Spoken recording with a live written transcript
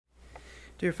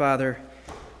Dear Father,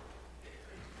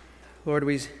 Lord,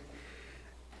 we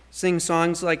sing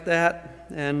songs like that,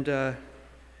 and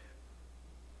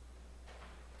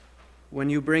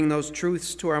when you bring those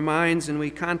truths to our minds and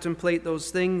we contemplate those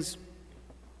things,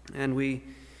 and we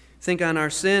think on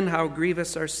our sin, how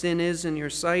grievous our sin is in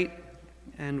your sight,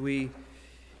 and we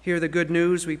hear the good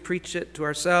news, we preach it to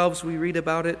ourselves, we read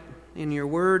about it in your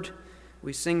word,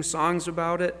 we sing songs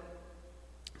about it.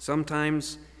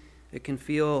 Sometimes it can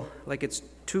feel like it's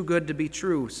too good to be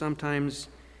true. Sometimes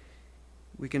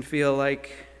we can feel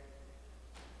like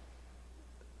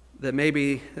that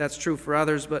maybe that's true for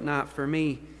others, but not for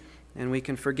me. And we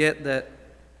can forget that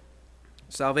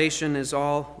salvation is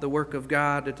all the work of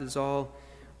God. It is all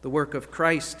the work of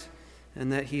Christ,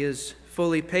 and that He has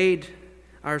fully paid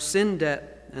our sin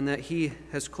debt, and that He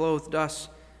has clothed us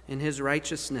in His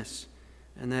righteousness,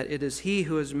 and that it is He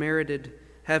who has merited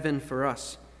heaven for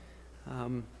us.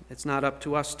 It's not up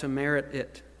to us to merit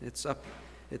it. It's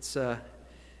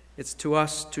to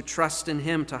us to trust in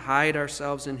Him, to hide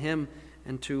ourselves in Him,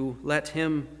 and to let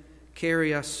Him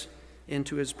carry us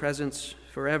into His presence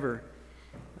forever.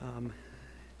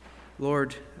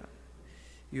 Lord,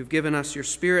 you've given us your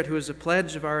Spirit, who is a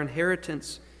pledge of our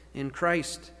inheritance in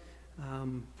Christ.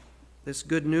 This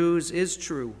good news is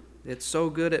true. It's so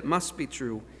good it must be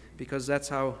true, because that's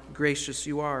how gracious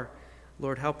you are.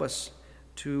 Lord, help us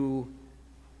to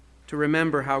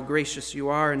remember how gracious you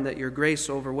are, and that your grace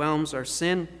overwhelms our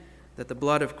sin, that the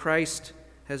blood of Christ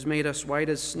has made us white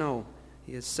as snow.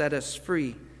 He has set us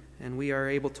free, and we are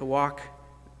able to walk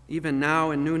even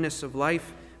now in newness of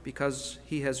life because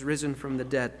He has risen from the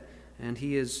dead, and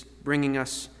He is bringing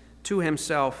us to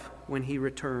Himself when He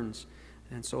returns.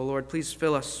 And so, Lord, please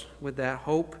fill us with that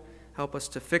hope. Help us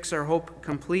to fix our hope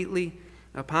completely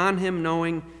upon Him,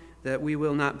 knowing that we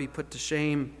will not be put to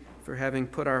shame for having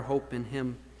put our hope in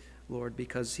Him, Lord,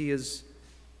 because He is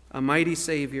a mighty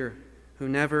Savior who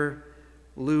never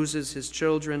loses His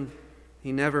children.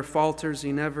 He never falters.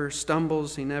 He never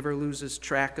stumbles. He never loses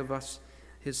track of us.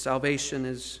 His salvation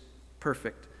is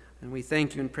perfect. And we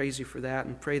thank you and praise you for that,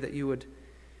 and pray that you would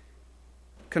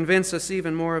convince us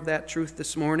even more of that truth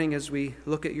this morning as we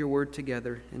look at your word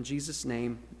together. In Jesus'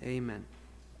 name, amen.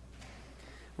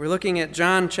 We're looking at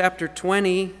John chapter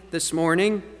 20 this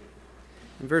morning,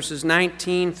 in verses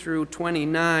 19 through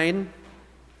 29.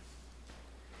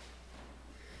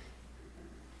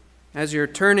 As you're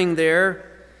turning there,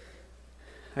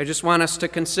 I just want us to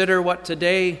consider what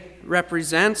today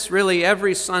represents, really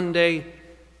every Sunday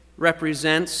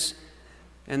represents,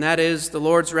 and that is the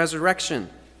Lord's resurrection,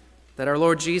 that our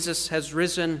Lord Jesus has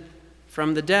risen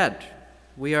from the dead.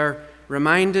 We are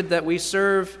reminded that we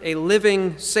serve a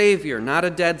living Savior, not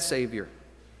a dead Savior.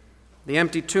 The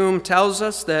empty tomb tells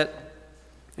us that,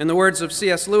 in the words of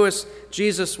C.S. Lewis,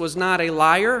 Jesus was not a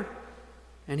liar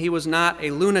and He was not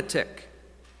a lunatic.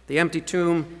 The empty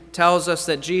tomb tells us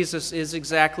that Jesus is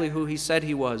exactly who He said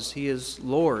He was. He is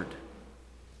Lord.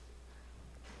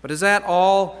 But is that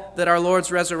all that our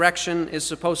Lord's resurrection is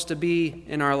supposed to be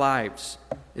in our lives?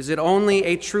 Is it only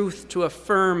a truth to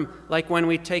affirm, like when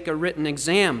we take a written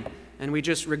exam and we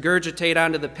just regurgitate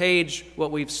onto the page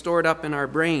what we've stored up in our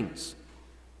brains?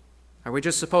 Are we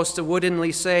just supposed to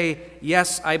woodenly say,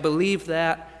 yes, I believe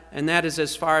that, and that is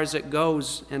as far as it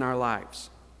goes in our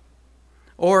lives?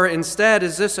 Or instead,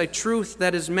 is this a truth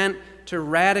that is meant to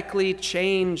radically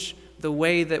change the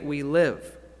way that we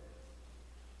live?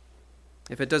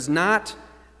 If it does not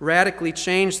radically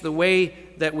change the way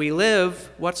that we live,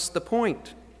 what's the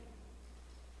point?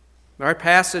 Our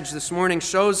passage this morning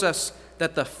shows us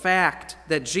that the fact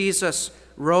that Jesus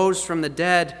rose from the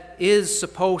dead is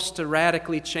supposed to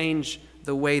radically change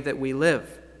the way that we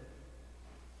live.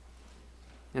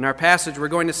 In our passage, we're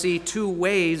going to see two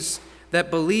ways that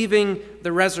believing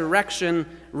the resurrection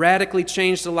radically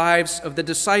changed the lives of the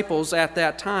disciples at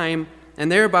that time,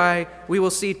 and thereby we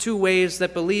will see two ways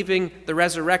that believing the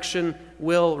resurrection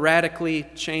will radically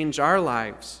change our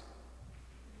lives.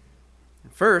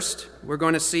 First, we're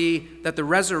going to see that the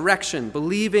resurrection,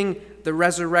 believing the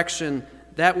resurrection,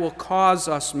 that will cause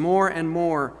us more and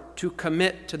more to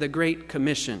commit to the Great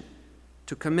Commission.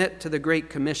 To commit to the Great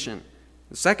Commission.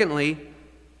 Secondly,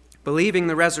 believing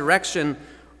the resurrection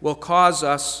will cause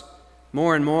us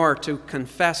more and more to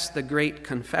confess the Great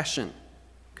Confession.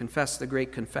 Confess the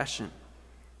Great Confession.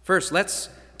 First, let's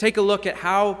take a look at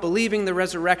how believing the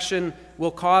resurrection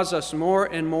will cause us more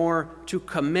and more to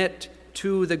commit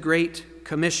to the Great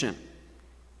Commission.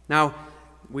 Now,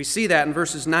 we see that in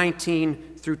verses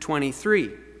 19 through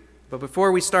 23. But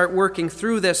before we start working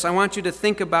through this, I want you to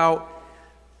think about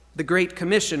the Great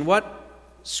Commission. What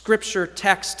scripture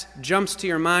text jumps to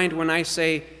your mind when I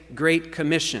say Great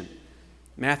Commission?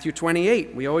 Matthew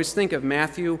 28, we always think of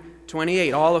Matthew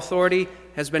 28. All authority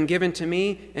has been given to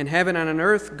me in heaven and on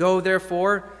earth. Go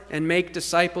therefore and make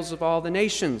disciples of all the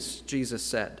nations, Jesus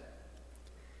said.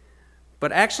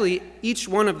 But actually, each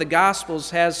one of the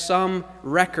Gospels has some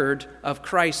record of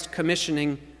Christ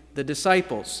commissioning the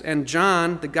disciples. And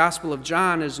John, the Gospel of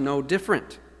John, is no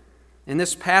different. In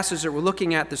this passage that we're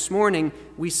looking at this morning,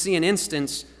 we see an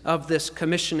instance of this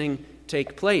commissioning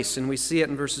take place, and we see it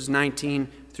in verses 19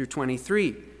 through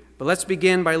 23. But let's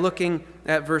begin by looking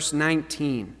at verse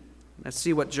 19. Let's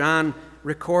see what John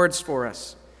records for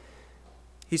us.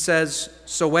 He says,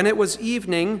 "So when it was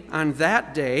evening on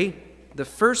that day, the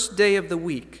first day of the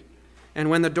week, and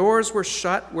when the doors were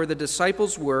shut where the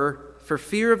disciples were, for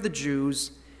fear of the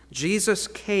Jews, Jesus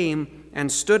came and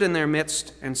stood in their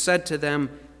midst and said to them,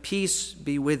 'Peace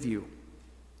be with you.'"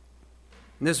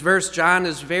 In this verse, John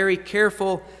is very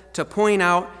careful to point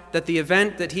out that the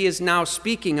event that he is now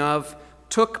speaking of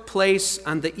took place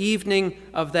on the evening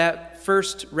of that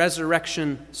first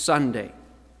resurrection Sunday.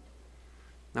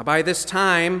 Now, by this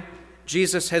time,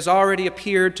 Jesus has already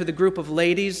appeared to the group of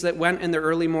ladies that went in the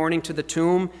early morning to the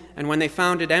tomb, and when they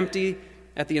found it empty,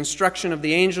 at the instruction of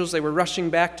the angels, they were rushing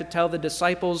back to tell the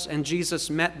disciples, and Jesus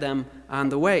met them on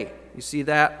the way. You see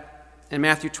that in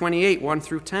Matthew 28, 1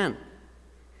 through 10.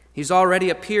 He's already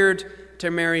appeared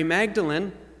to Mary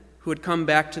Magdalene, who had come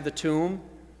back to the tomb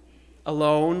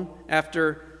alone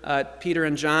after Peter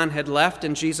and John had left,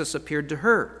 and Jesus appeared to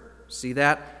her. See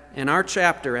that in our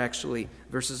chapter, actually,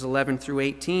 verses 11 through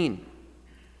 18.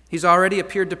 He's already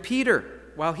appeared to Peter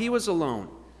while he was alone.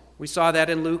 We saw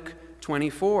that in Luke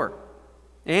 24.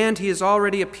 And he has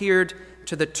already appeared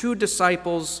to the two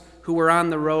disciples who were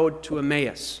on the road to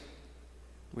Emmaus.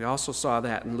 We also saw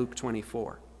that in Luke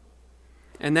 24.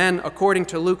 And then, according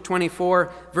to Luke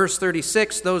 24, verse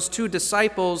 36, those two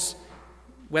disciples,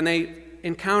 when they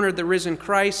encountered the risen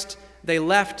Christ, they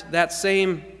left that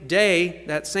same day,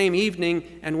 that same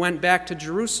evening, and went back to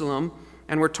Jerusalem.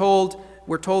 And we're told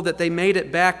that they made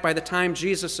it back by the time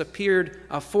Jesus appeared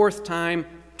a fourth time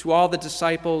to all the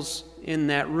disciples in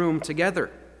that room together.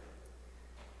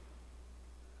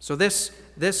 So this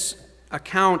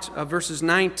account of verses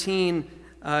 19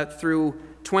 through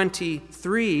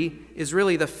 23 is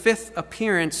really the fifth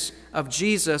appearance of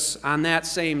Jesus on that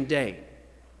same day.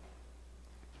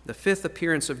 The fifth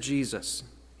appearance of Jesus.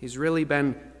 He's really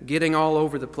been getting all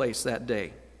over the place that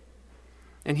day.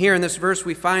 And here in this verse,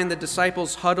 we find the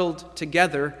disciples huddled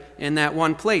together in that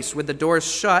one place with the doors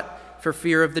shut for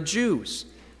fear of the Jews.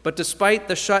 But despite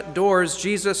the shut doors,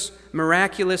 Jesus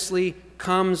miraculously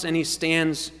comes and he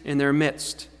stands in their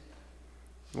midst.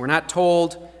 We're not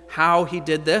told how he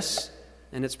did this,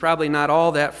 and it's probably not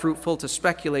all that fruitful to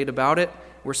speculate about it.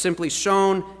 We're simply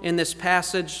shown in this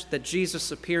passage that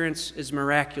Jesus' appearance is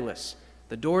miraculous.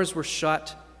 The doors were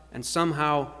shut, and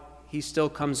somehow he still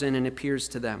comes in and appears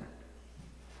to them.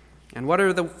 And what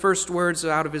are the first words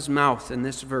out of his mouth in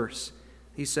this verse?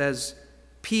 He says,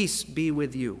 "Peace be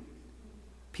with you.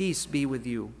 Peace be with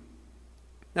you."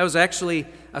 That was actually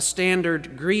a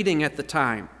standard greeting at the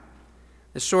time.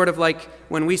 It's sort of like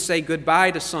when we say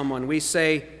goodbye to someone, we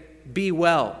say, "Be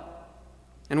well."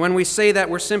 And when we say that,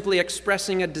 we're simply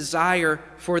expressing a desire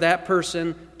for that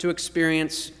person to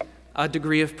experience a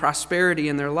degree of prosperity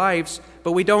in their lives,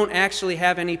 but we don't actually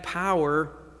have any power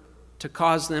to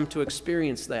cause them to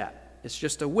experience that. It's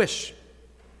just a wish.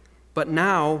 But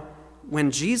now,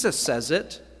 when Jesus says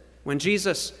it, when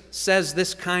Jesus says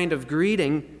this kind of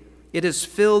greeting, it is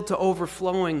filled to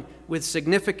overflowing with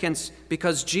significance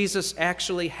because Jesus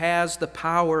actually has the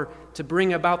power to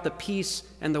bring about the peace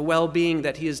and the well-being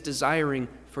that he is desiring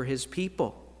for his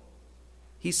people.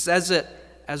 He says it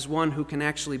as one who can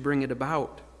actually bring it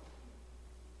about.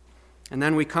 And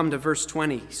then we come to verse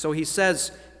 20. So he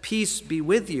says, "Peace be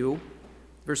with you."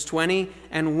 Verse 20,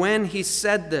 "And when he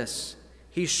said this,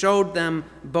 he showed them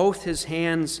both his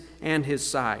hands and his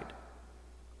side."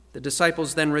 The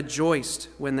disciples then rejoiced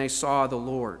when they saw the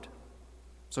Lord.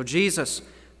 So Jesus,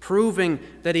 proving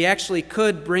that he actually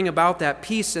could bring about that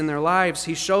peace in their lives,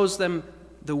 he shows them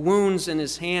the wounds in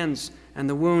his hands and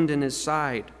the wound in his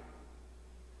side.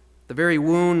 The very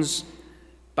wounds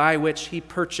by which he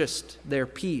purchased their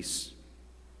peace.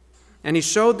 And he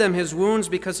showed them his wounds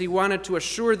because he wanted to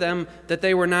assure them that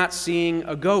they were not seeing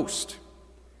a ghost.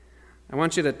 I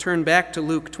want you to turn back to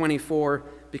Luke 24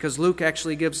 because Luke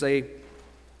actually gives a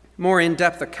more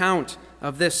in-depth account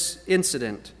of this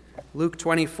incident. Luke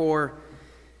 24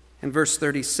 and verse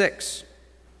 36.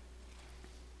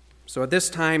 So at this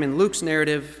time in Luke's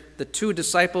narrative, the two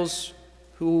disciples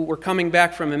who were coming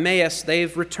back from Emmaus,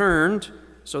 they've returned.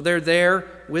 So they're there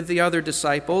with the other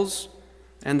disciples.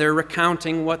 And they're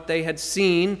recounting what they had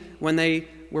seen when they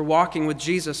were walking with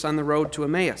Jesus on the road to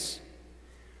Emmaus.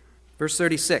 Verse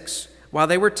 36, while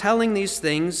they were telling these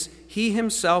things, he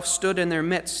himself stood in their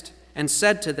midst and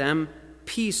said to them,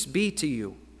 "Peace be to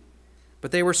you."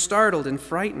 But they were startled and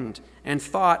frightened and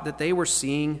thought that they were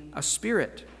seeing a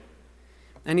spirit.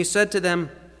 And he said to them,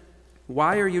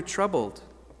 "Why are you troubled?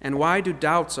 And why do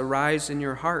doubts arise in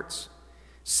your hearts?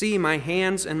 See my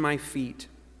hands and my feet,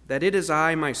 that it is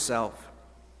I myself.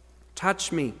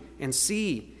 Touch me and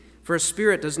see, for a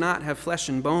spirit does not have flesh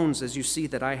and bones as you see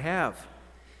that I have."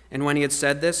 And when he had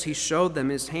said this, he showed them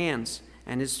his hands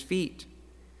and his feet.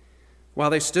 While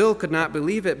they still could not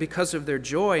believe it because of their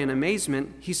joy and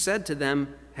amazement, he said to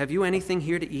them, "Have you anything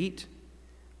here to eat?"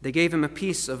 They gave him a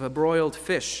piece of a broiled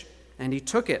fish, and he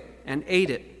took it and ate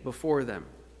it before them.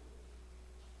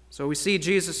 So we see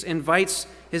Jesus invites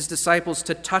his disciples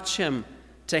to touch him,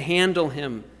 to handle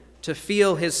him, to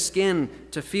feel his skin,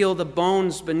 to feel the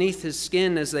bones beneath his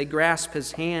skin as they grasp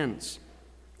his hands,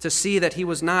 to see that he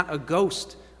was not a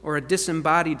ghost or a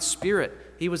disembodied spirit.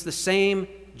 He was the same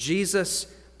Jesus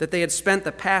that they had spent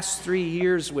the past 3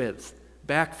 years with,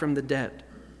 back from the dead.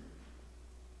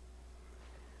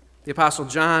 The Apostle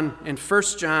John, in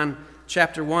 1 John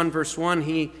chapter 1, verse 1,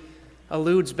 he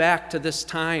alludes back to this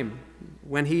time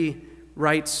when he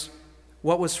writes,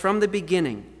 "What was from the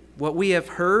beginning, what we have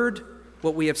heard,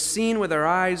 what we have seen with our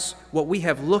eyes, what we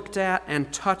have looked at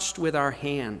and touched with our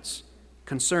hands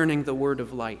concerning the word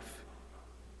of life."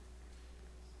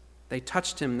 They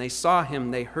touched him, they saw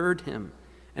him, they heard him.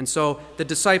 And so the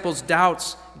disciples'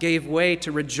 doubts gave way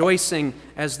to rejoicing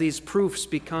as these proofs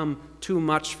become too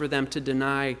much for them to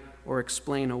deny or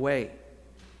explain away.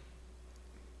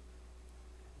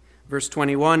 Verse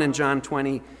 21 in John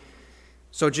 20,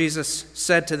 so Jesus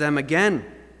said to them again,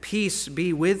 "Peace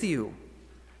be with you.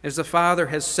 As the Father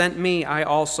has sent me, I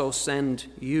also send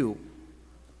you."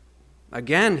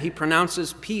 Again, he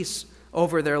pronounces peace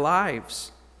over their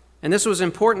lives. And this was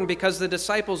important because the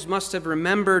disciples must have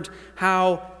remembered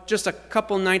how just a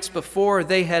couple nights before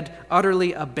they had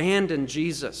utterly abandoned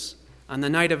Jesus on the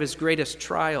night of his greatest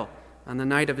trial, on the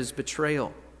night of his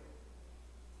betrayal.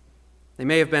 They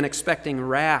may have been expecting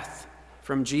wrath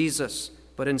from Jesus,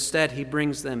 but instead he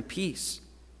brings them peace.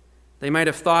 They might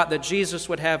have thought that Jesus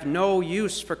would have no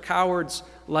use for cowards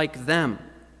like them.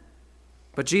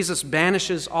 But Jesus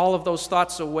banishes all of those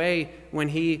thoughts away when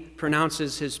he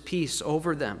pronounces his peace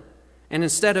over them. And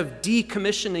instead of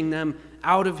decommissioning them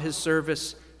out of his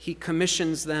service, he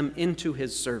commissions them into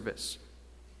his service.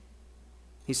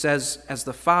 He says, "As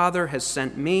the Father has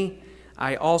sent me,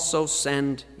 I also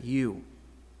send you."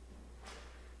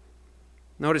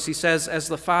 Notice he says, "As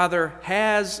the Father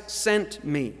has sent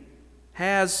me."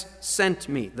 Has sent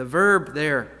me. The verb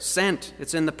there, sent,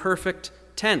 it's in the perfect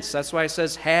tense. That's why it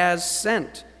says has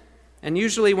sent. And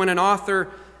usually when an author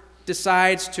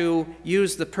decides to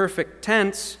use the perfect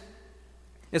tense,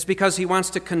 it's because he wants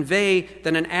to convey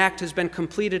that an act has been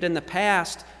completed in the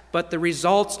past, but the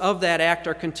results of that act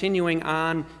are continuing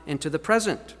on into the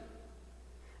present.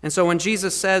 And so when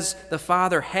Jesus says, "The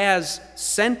Father has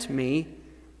sent me,"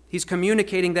 he's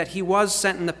communicating that he was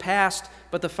sent in the past,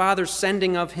 but the Father's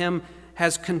sending of him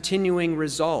has continuing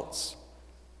results.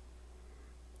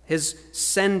 His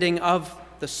sending of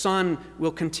the Son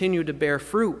will continue to bear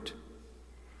fruit.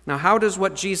 Now, how does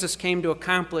what Jesus came to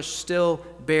accomplish still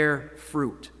bear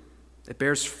fruit? It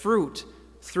bears fruit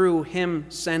through him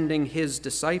sending his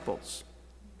disciples.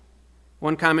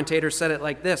 One commentator said it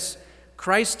like this: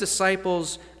 Christ's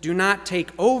disciples do not take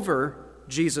over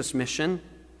Jesus' mission.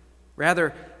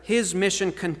 Rather, his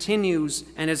mission continues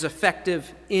and is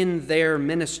effective in their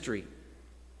ministry.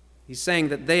 He's saying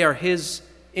that they are his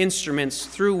instruments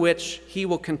through which he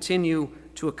will continue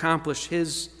to accomplish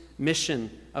his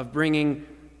mission of bringing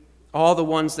all the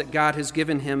ones that God has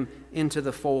given him into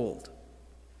the fold.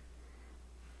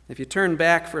 If you turn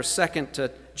back for a second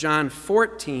to John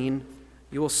 14,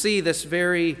 you will see this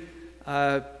very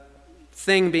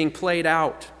thing being played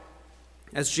out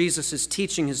as Jesus is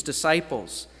teaching his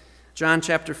disciples. John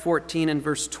chapter 14 and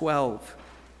verse 12.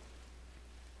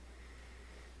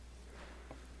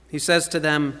 He says to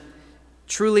them,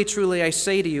 "Truly, truly, I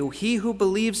say to you, he who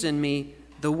believes in me,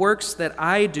 the works that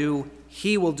I do,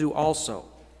 he will do also.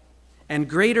 And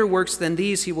greater works than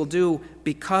these he will do,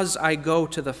 because I go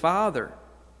to the Father.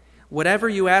 Whatever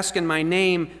you ask in my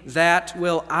name, that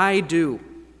will I do,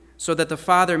 so that the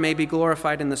Father may be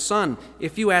glorified in the Son.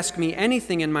 If you ask me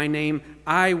anything in my name,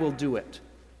 I will do it."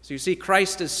 So you see,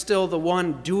 Christ is still the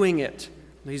one doing it.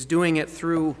 He's doing it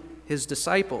through his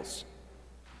disciples.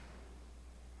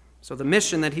 So the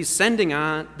mission that he's sending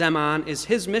them on is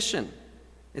his mission.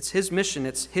 It's his mission.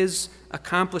 It's his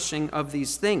accomplishing of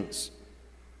these things.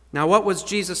 Now, what was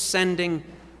Jesus sending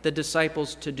the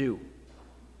disciples to do?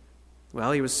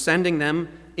 Well, he was sending them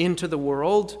into the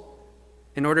world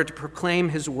in order to proclaim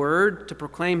his word, to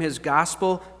proclaim his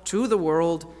gospel to the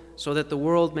world so that the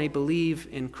world may believe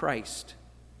in Christ.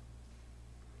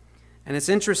 And it's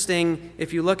interesting,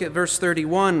 if you look at verse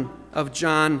 31 of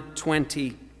John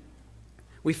 20,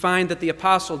 we find that the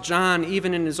Apostle John,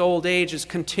 even in his old age, is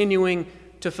continuing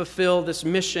to fulfill this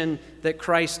mission that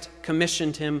Christ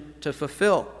commissioned him to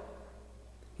fulfill.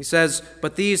 He says,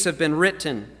 "But these have been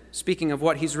written," speaking of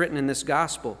what he's written in this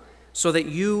gospel, "so that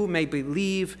you may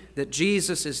believe that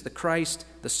Jesus is the Christ,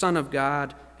 the Son of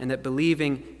God, and that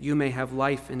believing you may have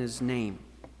life in his name."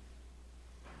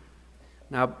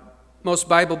 Now, most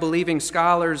Bible-believing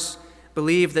scholars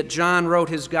believe that John wrote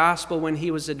his gospel when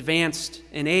he was advanced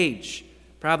in age,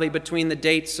 probably between the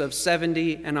dates of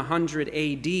 70 and 100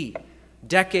 AD,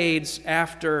 decades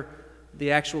after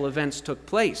the actual events took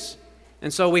place.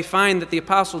 And so we find that the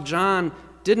Apostle John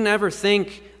didn't ever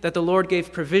think that the Lord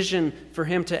gave provision for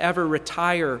him to ever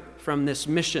retire from this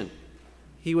mission.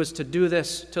 He was to do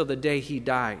this till the day he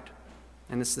died.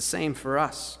 And it's the same for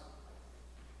us.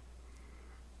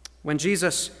 When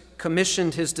Jesus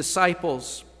commissioned his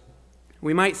disciples,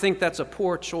 we might think that's a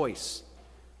poor choice.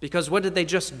 Because what did they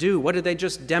just do? What did they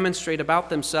just demonstrate about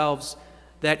themselves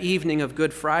that evening of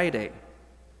Good Friday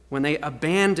when they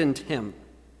abandoned him?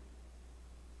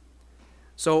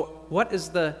 So what is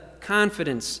the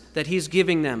confidence that he's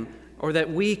giving them, or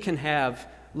that we can have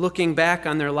looking back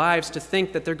on their lives, to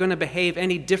think that they're going to behave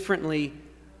any differently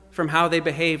from how they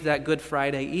behaved that Good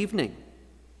Friday evening?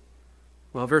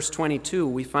 Well, verse 22,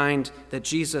 we find that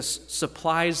Jesus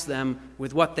supplies them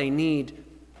with what they need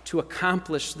to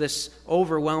accomplish this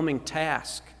overwhelming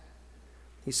task.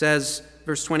 He says,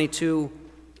 verse 22,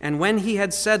 "And when he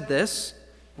had said this,"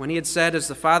 when he had said, "As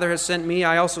the Father has sent me,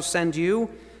 I also send you,"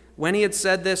 when he had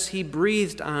said this, he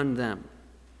breathed on them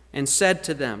and said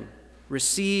to them,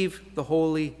 "Receive the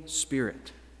Holy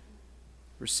Spirit."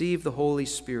 Receive the Holy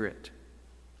Spirit.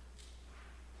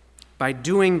 By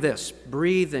doing this,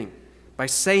 breathing, by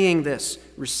saying this,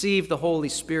 receive the Holy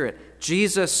Spirit,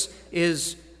 Jesus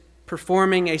is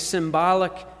performing a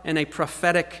symbolic and a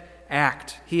prophetic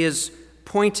act. He is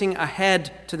pointing ahead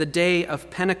to the day of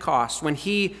Pentecost, when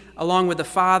he, along with the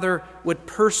Father, would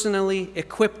personally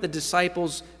equip the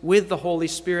disciples with the Holy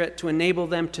Spirit to enable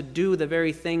them to do the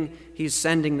very thing he's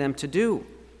sending them to do.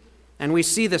 And we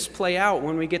see this play out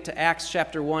when we get to Acts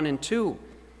chapter 1 and 2,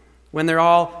 when they're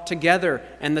all together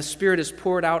and the Spirit is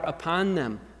poured out upon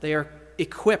them. They are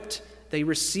equipped. They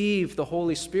receive the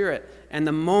Holy Spirit. And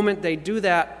the moment they do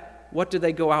that, what do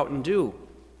they go out and do?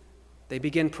 They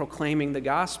begin proclaiming the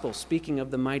gospel, speaking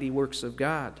of the mighty works of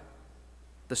God.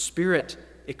 The Spirit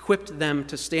equipped them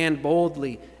to stand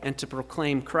boldly and to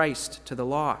proclaim Christ to the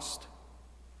lost.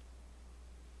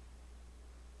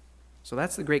 So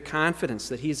that's the great confidence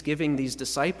that he's giving these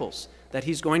disciples, that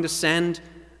he's going to send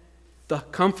the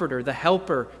Comforter, the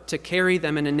Helper, to carry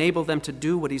them and enable them to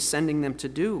do what he's sending them to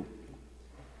do.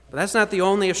 But that's not the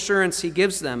only assurance he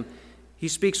gives them. He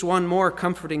speaks one more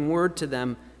comforting word to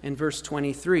them in verse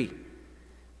 23.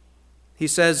 He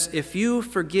says, "If you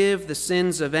forgive the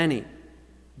sins of any,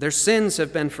 their sins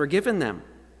have been forgiven them.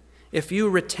 If you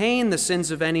retain the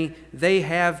sins of any, they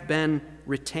have been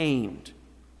retained."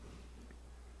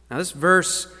 Now, this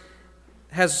verse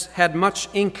has had much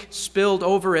ink spilled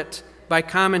over it by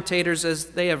commentators as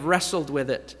they have wrestled with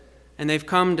it, and they've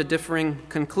come to differing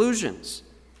conclusions.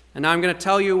 And now I'm going to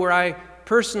tell you where I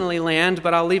personally land,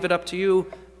 but I'll leave it up to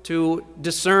you to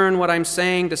discern what I'm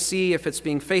saying to see if it's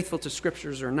being faithful to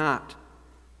Scriptures or not.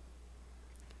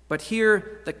 But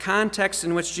here, the context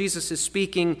in which Jesus is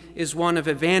speaking is one of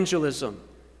evangelism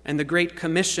and the Great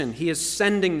Commission. He is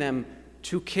sending them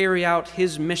to carry out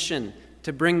his mission,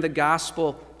 to bring the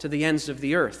gospel to the ends of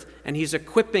the earth. And he's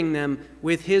equipping them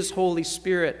with his Holy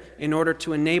Spirit in order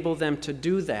to enable them to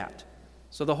do that.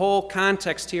 So the whole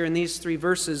context here in these three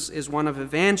verses is one of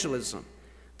evangelism,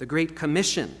 the Great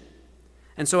Commission.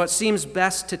 And so it seems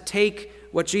best to take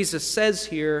what Jesus says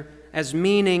here as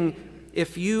meaning,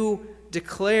 if you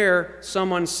declare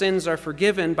someone's sins are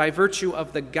forgiven by virtue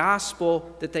of the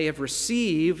gospel that they have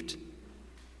received,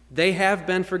 they have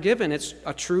been forgiven. It's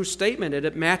a true statement.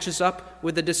 It matches up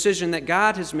with the decision that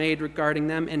God has made regarding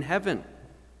them in heaven.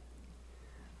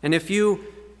 And if you,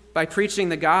 by preaching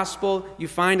the gospel, you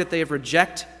find that they have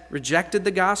rejected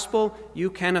the gospel, you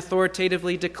can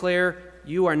authoritatively declare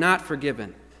you are not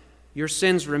forgiven. Your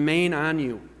sins remain on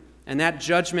you. And that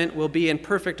judgment will be in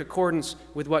perfect accordance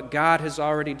with what God has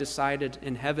already decided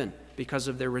in heaven because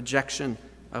of their rejection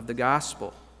of the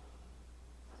gospel.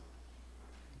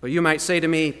 But you might say to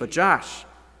me, but Josh,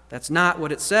 that's not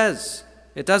what it says.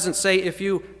 It doesn't say if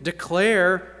you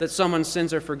declare that someone's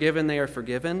sins are forgiven, they are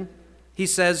forgiven. He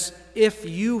says, if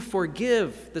you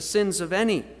forgive the sins of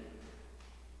any.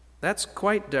 That's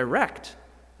quite direct.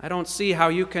 I don't see how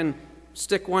you can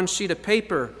stick one sheet of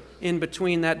paper in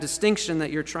between that distinction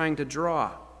that you're trying to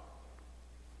draw.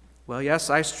 Well, yes,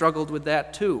 I struggled with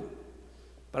that too.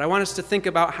 But I want us to think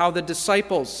about how the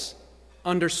disciples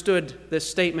understood this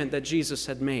statement that Jesus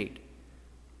had made.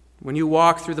 When you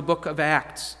walk through the book of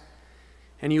Acts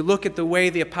and you look at the way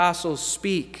the apostles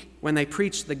speak when they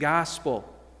preach the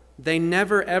gospel, they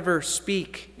never ever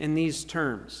speak in these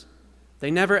terms.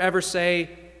 They never ever say,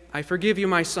 I forgive you,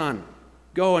 my son.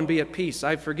 Go and be at peace.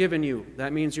 I've forgiven you.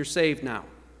 That means you're saved now.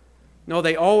 No,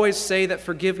 they always say that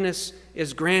forgiveness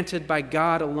is granted by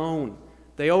God alone.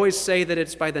 They always say that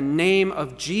it's by the name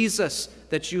of Jesus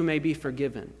that you may be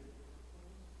forgiven.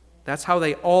 That's how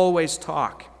they always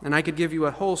talk. And I could give you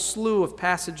a whole slew of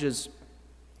passages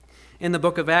in the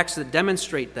book of Acts that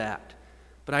demonstrate that.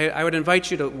 But I would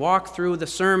invite you to walk through the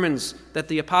sermons that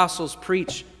the apostles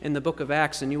preach in the book of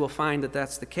Acts, and you will find that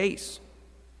that's the case.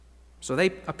 So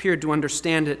they appeared to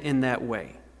understand it in that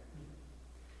way.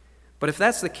 But if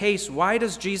that's the case, why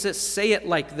does Jesus say it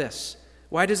like this?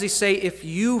 Why does he say, if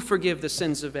you forgive the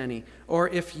sins of any, or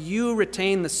if you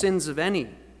retain the sins of any?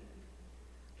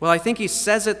 Well, I think he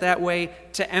says it that way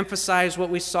to emphasize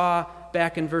what we saw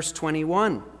back in verse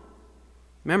 21.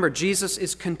 Remember, Jesus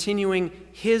is continuing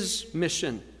his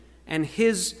mission and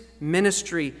his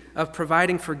ministry of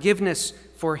providing forgiveness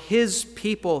for his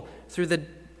people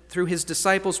through his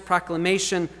disciples'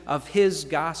 proclamation of his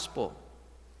gospel.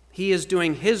 He is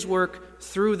doing his work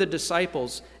through the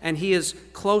disciples, and he is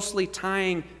closely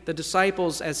tying the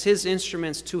disciples as his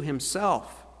instruments to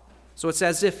himself. So it's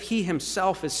as if he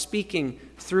himself is speaking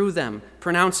through them,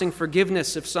 pronouncing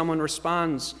forgiveness if someone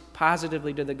responds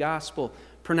positively to the gospel,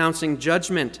 pronouncing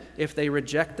judgment if they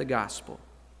reject the gospel.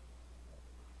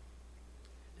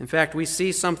 In fact, we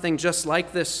see something just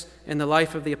like this in the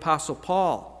life of the Apostle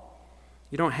Paul.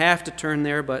 You don't have to turn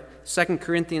there, but 2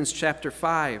 Corinthians chapter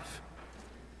 5.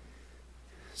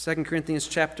 2 Corinthians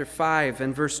chapter 5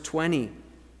 and verse 20.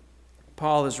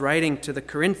 Paul is writing to the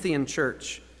Corinthian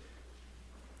church.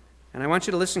 And I want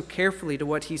you to listen carefully to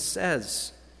what he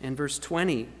says in verse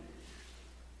 20.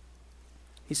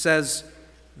 He says,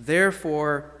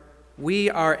 therefore, we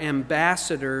are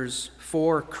ambassadors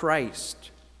for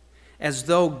Christ, as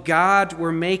though God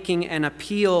were making an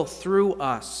appeal through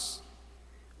us.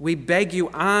 We beg you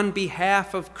on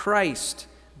behalf of Christ,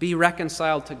 be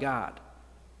reconciled to God.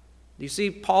 Do you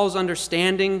see Paul's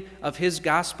understanding of his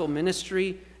gospel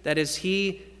ministry? That as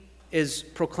he is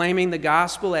proclaiming the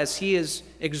gospel, as he is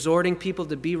exhorting people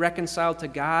to be reconciled to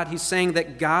God, he's saying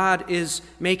that God is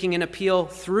making an appeal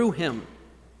through him.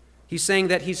 He's saying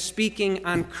that he's speaking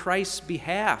on Christ's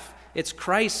behalf. It's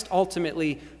Christ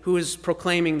ultimately who is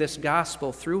proclaiming this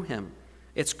gospel through him.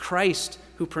 It's Christ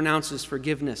who pronounces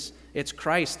forgiveness. It's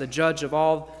Christ, the judge of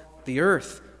all the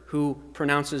earth, who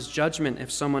pronounces judgment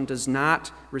if someone does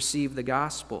not receive the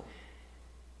gospel.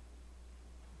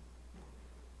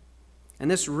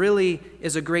 And this really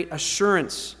is a great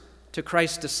assurance to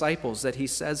Christ's disciples that he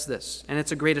says this. And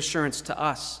it's a great assurance to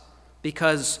us,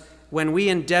 because when we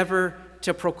endeavor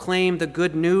to proclaim the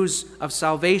good news of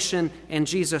salvation in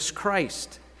Jesus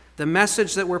Christ, the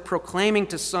message that we're proclaiming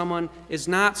to someone is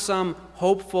not some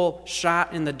hopeful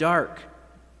shot in the dark.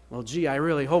 Well, gee, I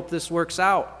really hope this works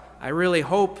out. I really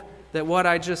hope that what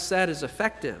I just said is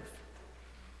effective.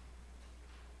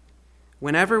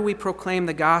 Whenever we proclaim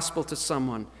the gospel to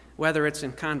someone, whether it's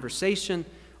in conversation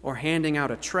or handing out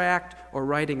a tract or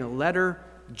writing a letter,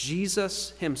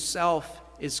 Jesus himself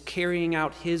is carrying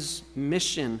out his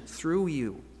mission through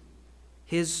you,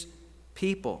 his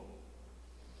people.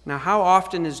 Now, how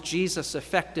often is Jesus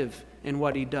effective in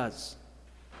what he does?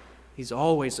 He's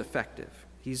always effective.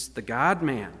 He's the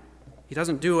God-man. He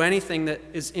doesn't do anything that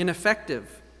is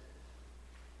ineffective.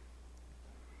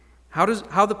 How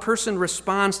the person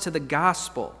responds to the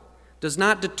gospel does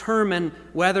not determine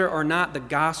whether or not the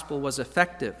gospel was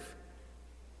effective.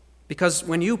 Because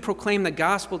when you proclaim the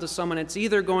gospel to someone, it's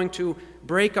either going to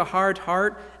break a hard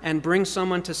heart and bring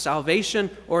someone to salvation,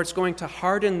 or it's going to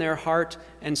harden their heart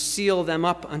and seal them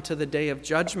up unto the day of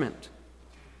judgment.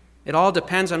 It all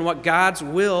depends on what God's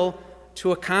will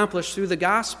to accomplish through the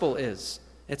gospel is.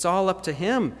 It's all up to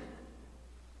him.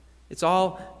 It's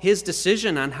all his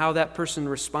decision on how that person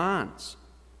responds.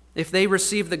 If they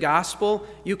receive the gospel,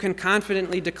 you can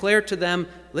confidently declare to them,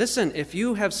 listen, if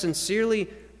you have sincerely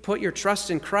put your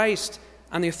trust in Christ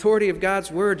on the authority of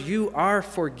God's word, you are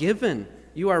forgiven.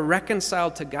 You are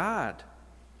reconciled to God.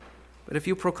 But if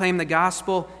you proclaim the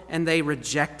gospel and they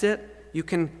reject it, you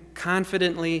can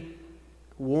confidently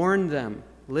warn them.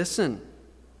 Listen,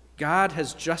 God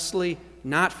has justly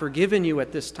not forgiven you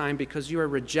at this time because you are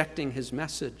rejecting his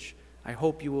message. I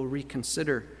hope you will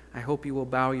reconsider. I hope you will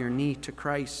bow your knee to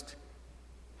Christ.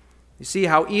 You see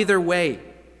how either way,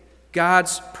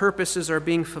 God's purposes are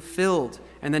being fulfilled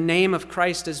and the name of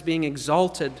Christ is being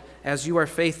exalted as you are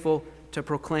faithful to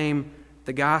proclaim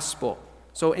the gospel.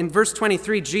 So in verse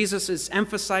 23, Jesus is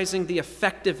emphasizing the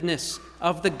effectiveness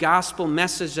of the gospel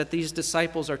message that these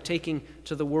disciples are taking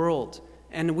to the world.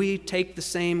 And we take the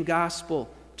same gospel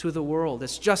to the world.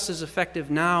 It's just as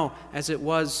effective now as it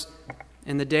was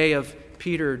in the day of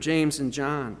Peter, James, and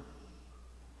John.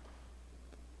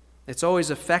 It's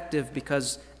always effective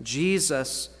because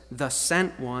Jesus, the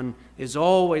sent one, is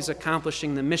always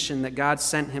accomplishing the mission that God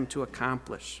sent him to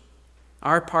accomplish.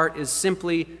 Our part is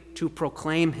simply to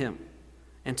proclaim him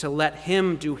and to let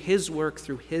him do his work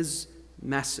through his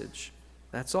message.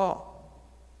 That's all.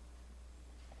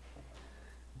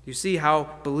 You see how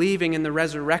believing in the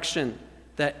resurrection,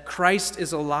 that Christ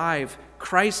is alive,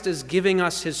 Christ is giving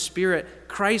us his Spirit,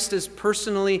 Christ is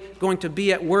personally going to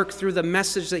be at work through the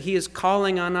message that he is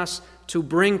calling on us to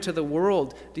bring to the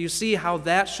world. Do you see how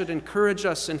that should encourage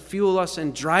us and fuel us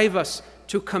and drive us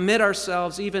to commit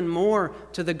ourselves even more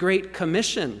to the Great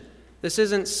Commission? This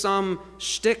isn't some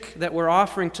shtick that we're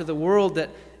offering to the world that,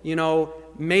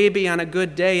 maybe on a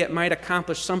good day it might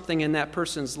accomplish something in that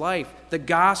person's life. The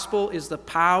gospel is the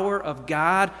power of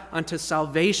God unto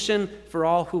salvation for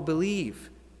all who believe.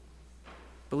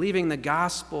 Believing the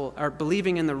gospel, or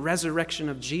believing in the resurrection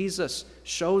of Jesus,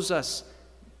 shows us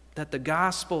that the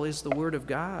gospel is the word of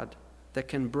God that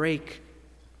can break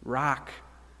rock.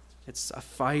 It's a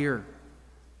fire.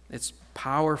 It's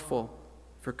powerful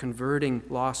for converting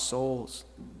lost souls.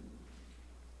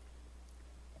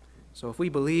 So if we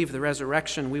believe the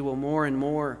resurrection, we will more and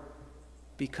more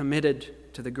be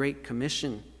committed to the Great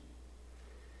Commission.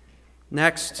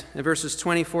 Next, in verses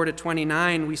 24 to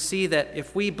 29, we see that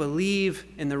if we believe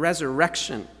in the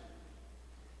resurrection,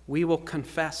 we will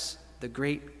confess the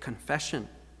Great Confession.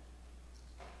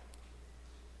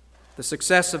 The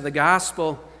success of the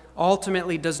gospel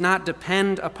ultimately does not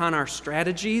depend upon our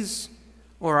strategies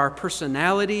or our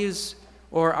personalities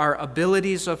or our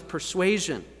abilities of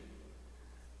persuasion.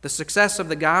 The success of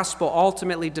the gospel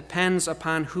ultimately depends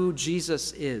upon who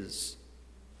Jesus is.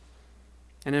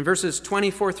 And in verses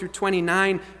 24 through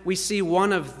 29, we see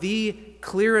one of the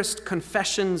clearest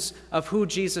confessions of who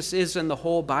Jesus is in the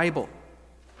whole Bible.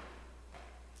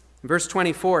 In verse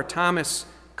 24, Thomas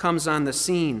comes on the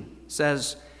scene,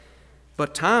 says,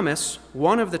 "But Thomas,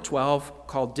 one of the 12,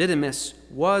 called Didymus,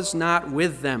 was not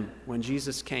with them when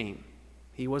Jesus came."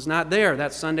 He was not there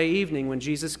that Sunday evening when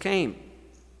Jesus came.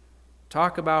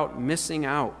 Talk about missing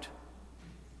out.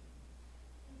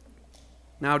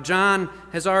 Now, John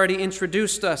has already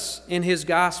introduced us in his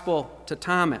gospel to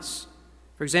Thomas.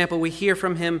 For example, we hear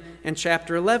from him in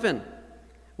chapter 11,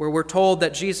 where we're told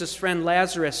that Jesus' friend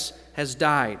Lazarus has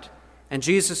died, and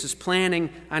Jesus is planning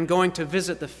on going to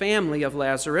visit the family of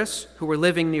Lazarus, who were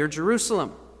living near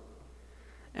Jerusalem.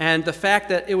 And the fact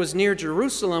that it was near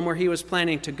Jerusalem where he was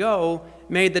planning to go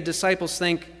made the disciples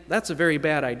think, that's a very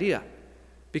bad idea.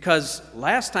 Because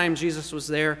last time Jesus was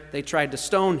there, they tried to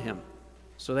stone him.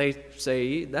 So they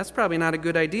say, that's probably not a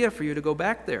good idea for you to go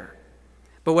back there.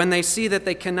 But when they see that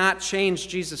they cannot change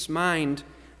Jesus' mind,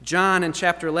 John in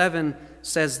chapter 11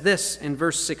 says this in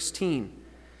verse 16.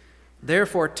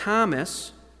 "Therefore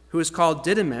Thomas, who is called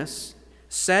Didymus,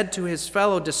 said to his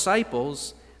fellow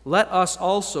disciples, 'Let us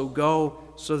also go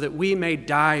so that we may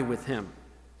die with him.'"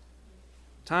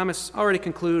 Thomas already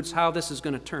concludes how this is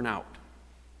going to turn out.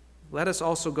 Let us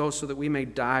also go so that we may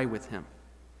die with him.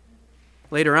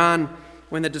 Later on,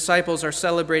 when the disciples are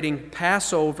celebrating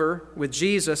Passover with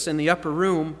Jesus in the upper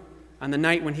room on the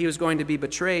night when he was going to be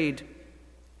betrayed,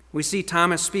 we see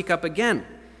Thomas speak up again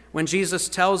when Jesus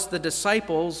tells the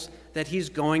disciples that he's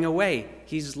going away.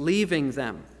 He's leaving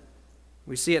them.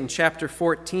 We see it in chapter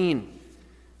 14,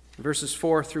 verses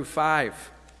 4 through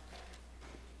 5.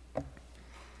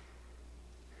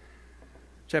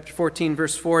 Chapter 14,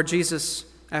 verse 4, Jesus,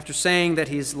 after saying that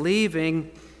he's leaving,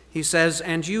 he says,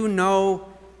 "And you know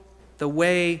the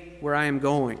way where I am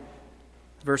going."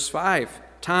 Verse 5,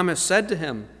 Thomas said to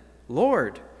him,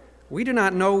 "Lord, we do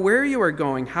not know where you are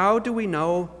going. How do we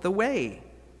know the way?"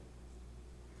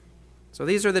 So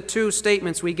these are the two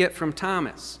statements we get from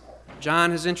Thomas.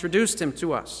 John has introduced him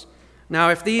to us. Now,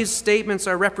 if these statements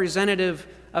are representative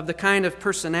of the kind of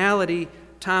personality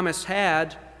Thomas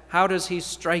had, how does he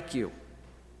strike you?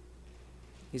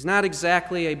 He's not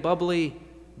exactly a bubbly,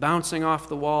 bouncing off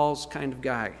the walls kind of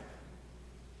guy.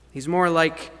 He's more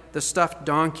like the stuffed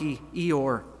donkey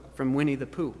Eeyore from Winnie the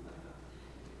Pooh.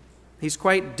 He's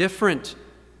quite different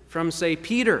from, say,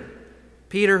 Peter.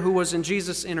 Peter, who was in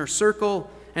Jesus' inner circle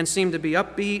and seemed to be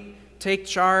upbeat, take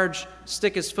charge,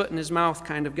 stick his foot in his mouth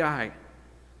kind of guy.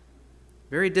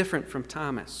 Very different from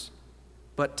Thomas.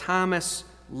 But Thomas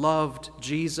loved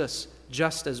Jesus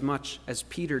just as much as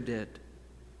Peter did.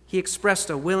 He expressed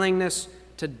a willingness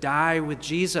to die with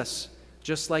Jesus,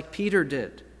 just like Peter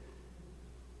did.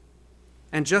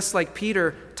 And just like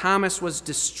Peter, Thomas was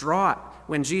distraught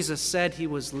when Jesus said he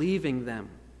was leaving them.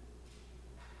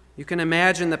 You can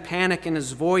imagine the panic in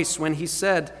his voice when he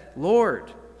said,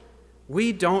 "Lord,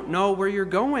 we don't know where you're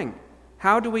going.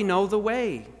 How do we know the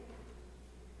way?"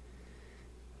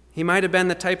 He might have been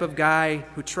the type of guy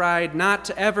who tried not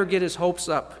to ever get his hopes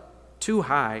up too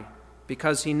high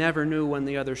because he never knew when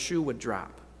the other shoe would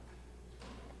drop.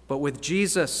 But with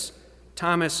Jesus,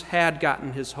 Thomas had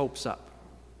gotten his hopes up.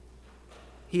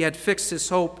 He had fixed his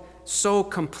hope so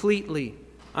completely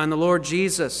on the Lord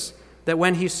Jesus that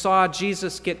when he saw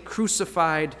Jesus get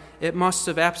crucified, it must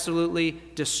have absolutely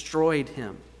destroyed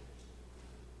him.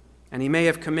 And he may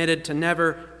have committed to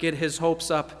never get his hopes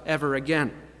up ever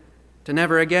again, to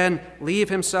never again leave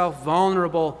himself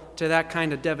vulnerable to that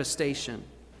kind of devastation.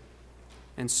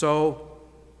 And so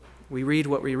we read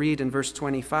what we read in verse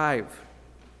 25.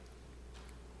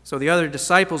 So the other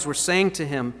disciples were saying to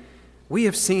him, "We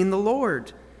have seen the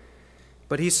Lord."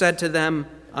 But he said to them,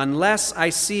 "Unless I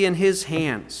see in his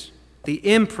hands the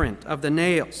imprint of the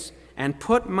nails, and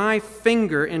put my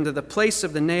finger into the place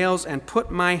of the nails, and put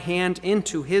my hand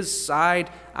into his side,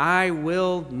 I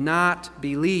will not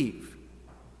believe."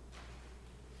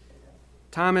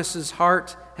 Thomas's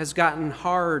heart has gotten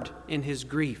hard in his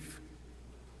grief,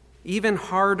 even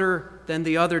harder than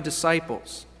the other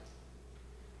disciples.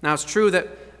 Now, it's true that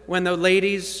when the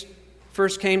ladies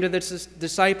first came to the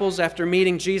disciples after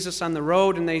meeting Jesus on the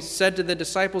road, and they said to the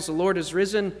disciples, "The Lord is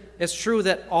risen," it's true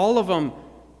that all of them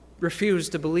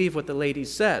refused to believe what the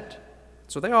ladies said.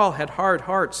 So they all had hard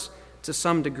hearts to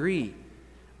some degree.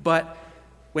 But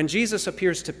when Jesus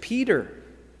appears to Peter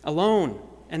alone,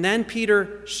 and then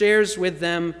Peter shares with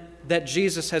them that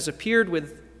Jesus has appeared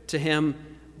to him,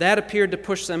 that appeared to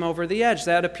push them over the edge.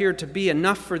 That appeared to be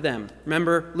enough for them.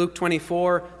 Remember Luke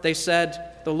 24, they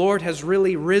said, "The Lord has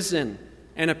really risen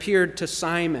and appeared to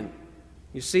Simon."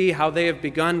 You see how they have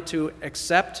begun to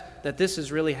accept that this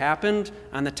has really happened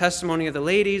on the testimony of the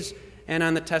ladies and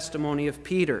on the testimony of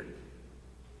Peter.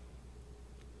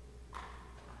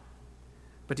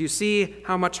 But do you see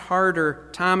how much harder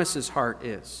Thomas's heart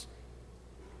is?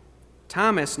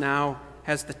 Thomas now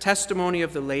has the testimony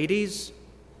of the ladies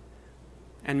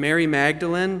and Mary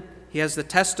Magdalene. He has the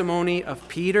testimony of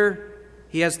Peter.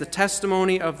 He has the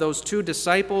testimony of those two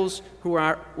disciples who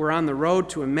were on the road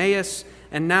to Emmaus.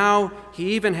 And now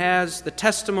he even has the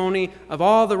testimony of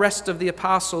all the rest of the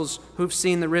apostles who've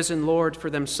seen the risen Lord for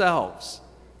themselves.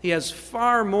 He has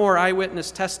far more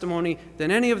eyewitness testimony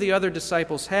than any of the other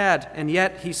disciples had, and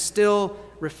yet he still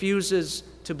refuses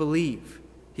to believe.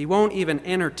 He won't even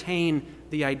entertain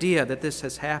the idea that this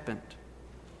has happened.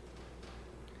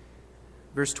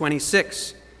 Verse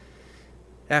 26,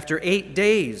 after 8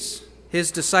 days, his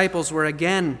disciples were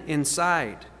again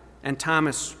inside, and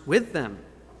Thomas with them.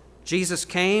 Jesus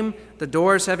came, the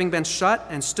doors having been shut,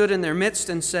 and stood in their midst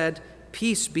and said,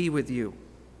 "Peace be with you."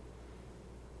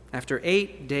 After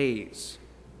 8 days.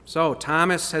 So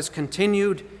Thomas has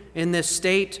continued in this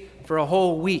state for a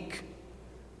whole week.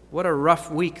 What a rough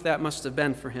week that must have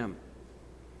been for him.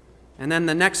 And then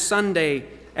the next Sunday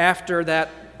after that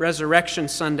Resurrection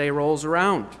Sunday rolls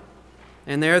around.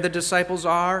 And there the disciples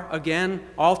are again,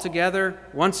 all together,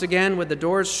 once again with the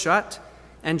doors shut.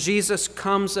 And Jesus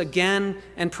comes again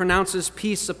and pronounces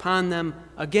peace upon them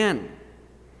again.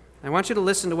 I want you to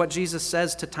listen to what Jesus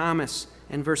says to Thomas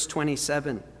in verse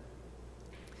 27.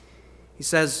 He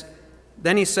says,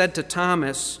 "Then he said to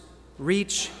Thomas,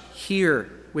 'Reach here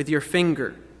with your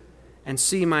finger and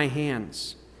see my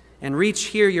hands, and reach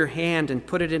here your hand and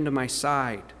put it into my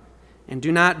side. And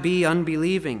do not be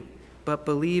unbelieving, but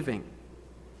believing.'"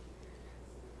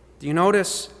 Do you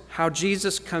notice how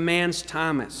Jesus commands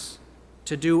Thomas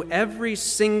to do every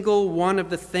single one of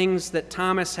the things that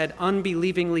Thomas had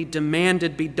unbelievingly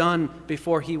demanded be done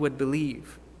before he would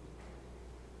believe?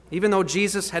 Even though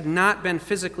Jesus had not been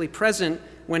physically present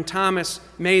when Thomas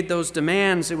made those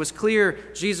demands, it was clear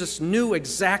Jesus knew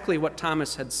exactly what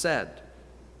Thomas had said.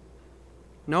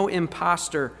 No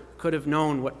imposter could have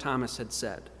known what Thomas had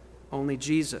said, only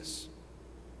Jesus.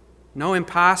 No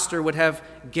imposter would have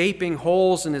gaping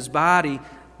holes in his body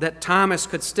that Thomas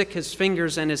could stick his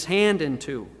fingers and his hand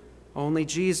into, only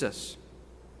Jesus.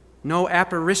 No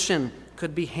apparition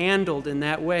could be handled in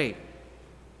that way.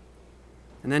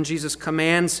 And then Jesus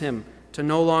commands him to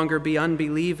no longer be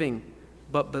unbelieving,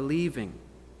 but believing.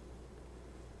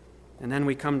 And then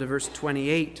we come to verse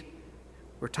 28,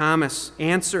 where Thomas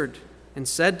answered and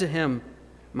said to him,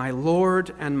 "My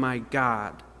Lord and my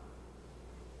God."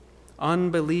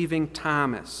 Unbelieving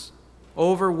Thomas,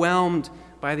 overwhelmed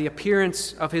by the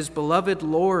appearance of his beloved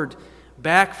Lord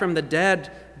back from the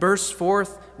dead, bursts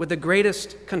forth with the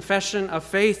greatest confession of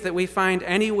faith that we find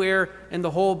anywhere in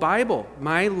the whole Bible.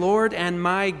 "My Lord and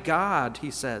my God,"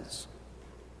 he says.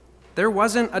 There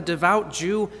wasn't a devout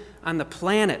Jew on the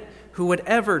planet who would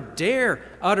ever dare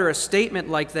utter a statement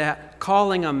like that,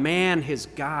 calling a man his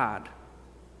God.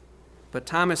 But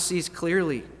Thomas sees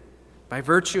clearly, by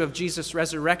virtue of Jesus'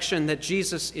 resurrection, that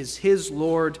Jesus is his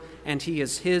Lord and he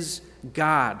is his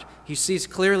God. He sees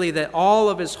clearly that all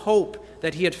of his hope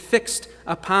that he had fixed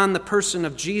upon the person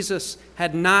of Jesus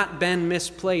had not been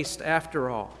misplaced after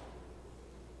all.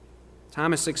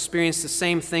 Thomas experienced the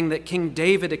same thing that King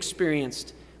David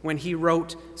experienced when he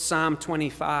wrote Psalm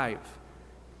 25.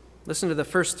 Listen to the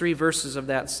first 3 verses of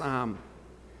that psalm.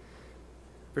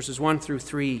 Verses 1 through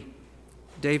 3.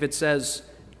 David says,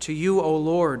 "To you, O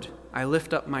Lord, I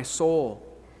lift up my soul.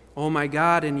 O my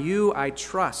God, in you I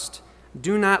trust.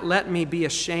 Do not let me be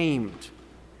ashamed.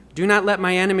 Do not let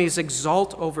my enemies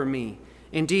exult over me.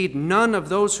 Indeed, none of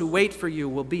those who wait for you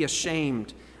will be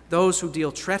ashamed. Those who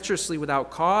deal treacherously without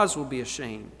cause will be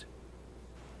ashamed."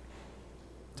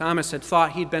 Thomas had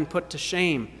thought he'd been put to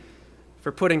shame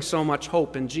for putting so much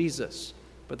hope in Jesus,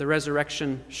 but the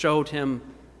resurrection showed him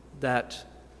that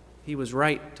he was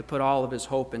right to put all of his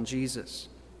hope in Jesus.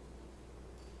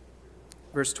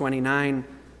 Verse 29,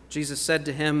 Jesus said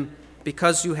to him,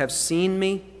 "Because you have seen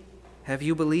me, have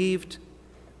you believed?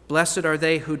 Blessed are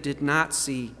they who did not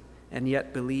see and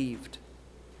yet believed."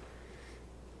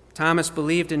 Thomas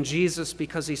believed in Jesus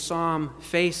because he saw him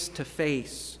face to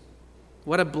face.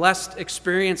 What a blessed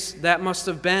experience that must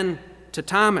have been to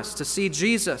Thomas, to see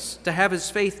Jesus, to have his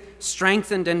faith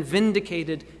strengthened and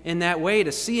vindicated in that way,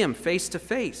 to see him face to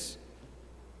face.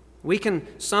 We can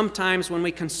sometimes, when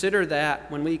we consider that,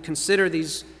 when we consider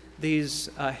these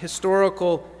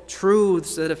historical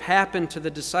truths that have happened to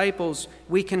the disciples,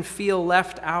 we can feel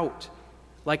left out,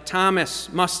 like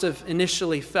Thomas must have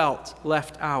initially felt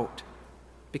left out,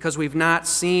 because we've not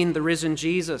seen the risen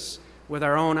Jesus with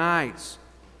our own eyes.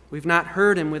 We've not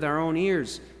heard him with our own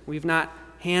ears. We've not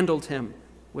handled him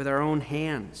with our own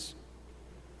hands.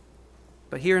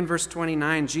 But here in verse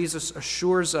 29, Jesus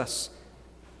assures us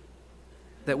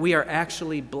that we are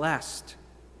actually blessed.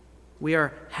 We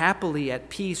are happily at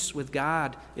peace with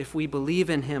God if we believe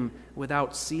in him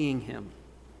without seeing him.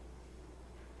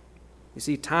 You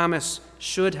see, Thomas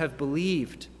should have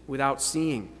believed without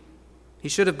seeing. He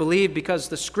should have believed because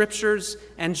the Scriptures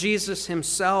and Jesus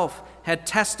himself had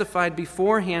testified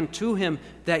beforehand to him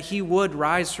that he would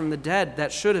rise from the dead.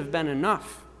 That should have been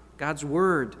enough. God's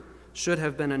word should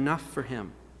have been enough for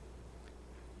him.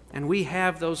 And we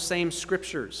have those same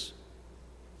Scriptures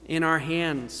in our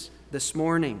hands this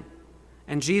morning.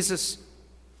 And Jesus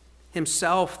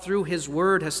himself, through his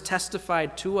word, has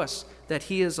testified to us that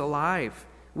he is alive.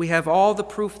 We have all the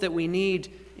proof that we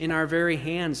need in our very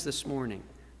hands this morning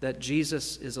that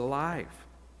Jesus is alive.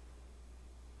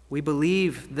 We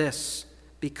believe this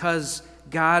because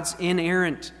God's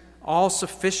inerrant,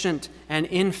 all-sufficient, and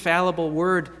infallible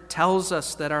word tells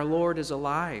us that our Lord is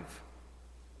alive.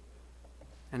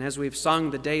 And as we've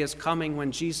sung, the day is coming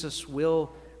when Jesus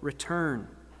will return.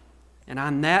 And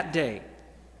on that day,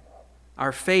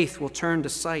 our faith will turn to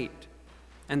sight,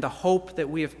 and the hope that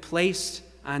we have placed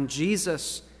on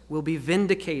Jesus will be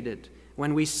vindicated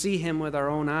when we see him with our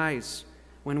own eyes,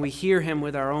 when we hear him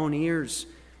with our own ears,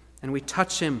 and we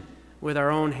touch him with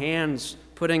our own hands,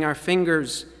 putting our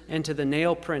fingers into the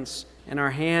nail prints and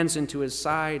our hands into his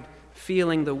side,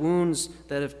 feeling the wounds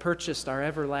that have purchased our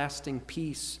everlasting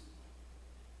peace.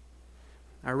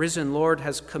 Our risen Lord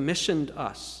has commissioned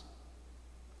us,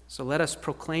 so let us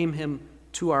proclaim him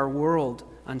to our world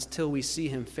until we see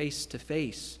him face to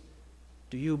face.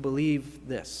 Do you believe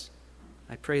this?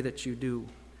 I pray that you do.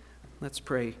 Let's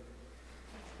pray.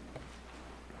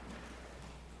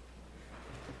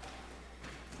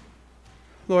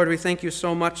 Lord, we thank you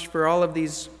so much for all of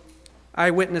these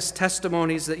eyewitness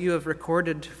testimonies that you have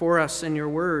recorded for us in your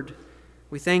word.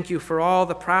 We thank you for all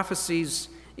the prophecies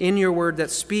in your word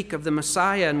that speak of the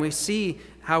Messiah, and we see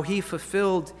how he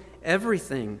fulfilled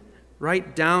everything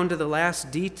right down to the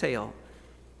last detail.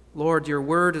 Lord, your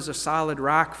word is a solid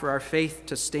rock for our faith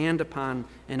to stand upon,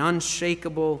 an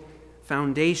unshakable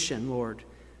foundation, Lord.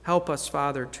 Help us,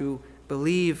 Father, to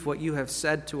believe what you have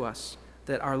said to us.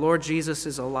 that our Lord Jesus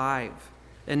is alive.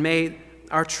 And may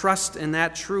our trust in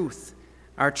that truth,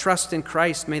 our trust in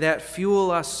Christ, may that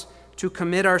fuel us to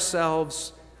commit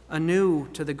ourselves anew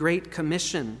to the Great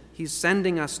Commission. He's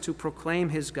sending us to proclaim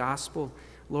his gospel.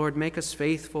 Lord, make us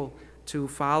faithful to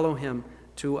follow him,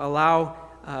 to allow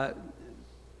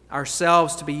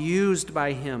ourselves to be used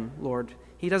by him, Lord.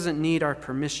 He doesn't need our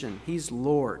permission. He's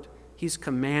Lord. He's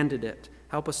commanded it.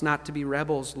 Help us not to be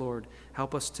rebels, Lord.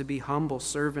 Help us to be humble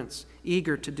servants,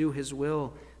 eager to do his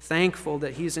will, thankful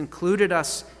that he's included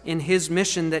us in his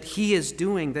mission that he is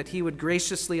doing, that he would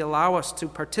graciously allow us to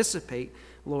participate,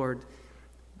 Lord.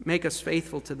 Make us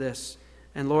faithful to this.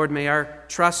 And Lord, may our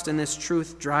trust in this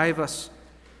truth drive us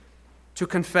to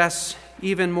confess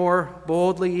even more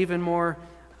boldly, even more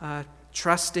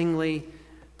trustingly,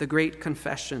 the great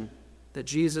confession that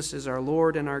Jesus is our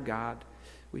Lord and our God.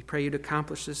 We pray you to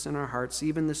accomplish this in our hearts,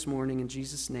 even this morning. In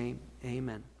Jesus' name,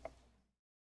 amen.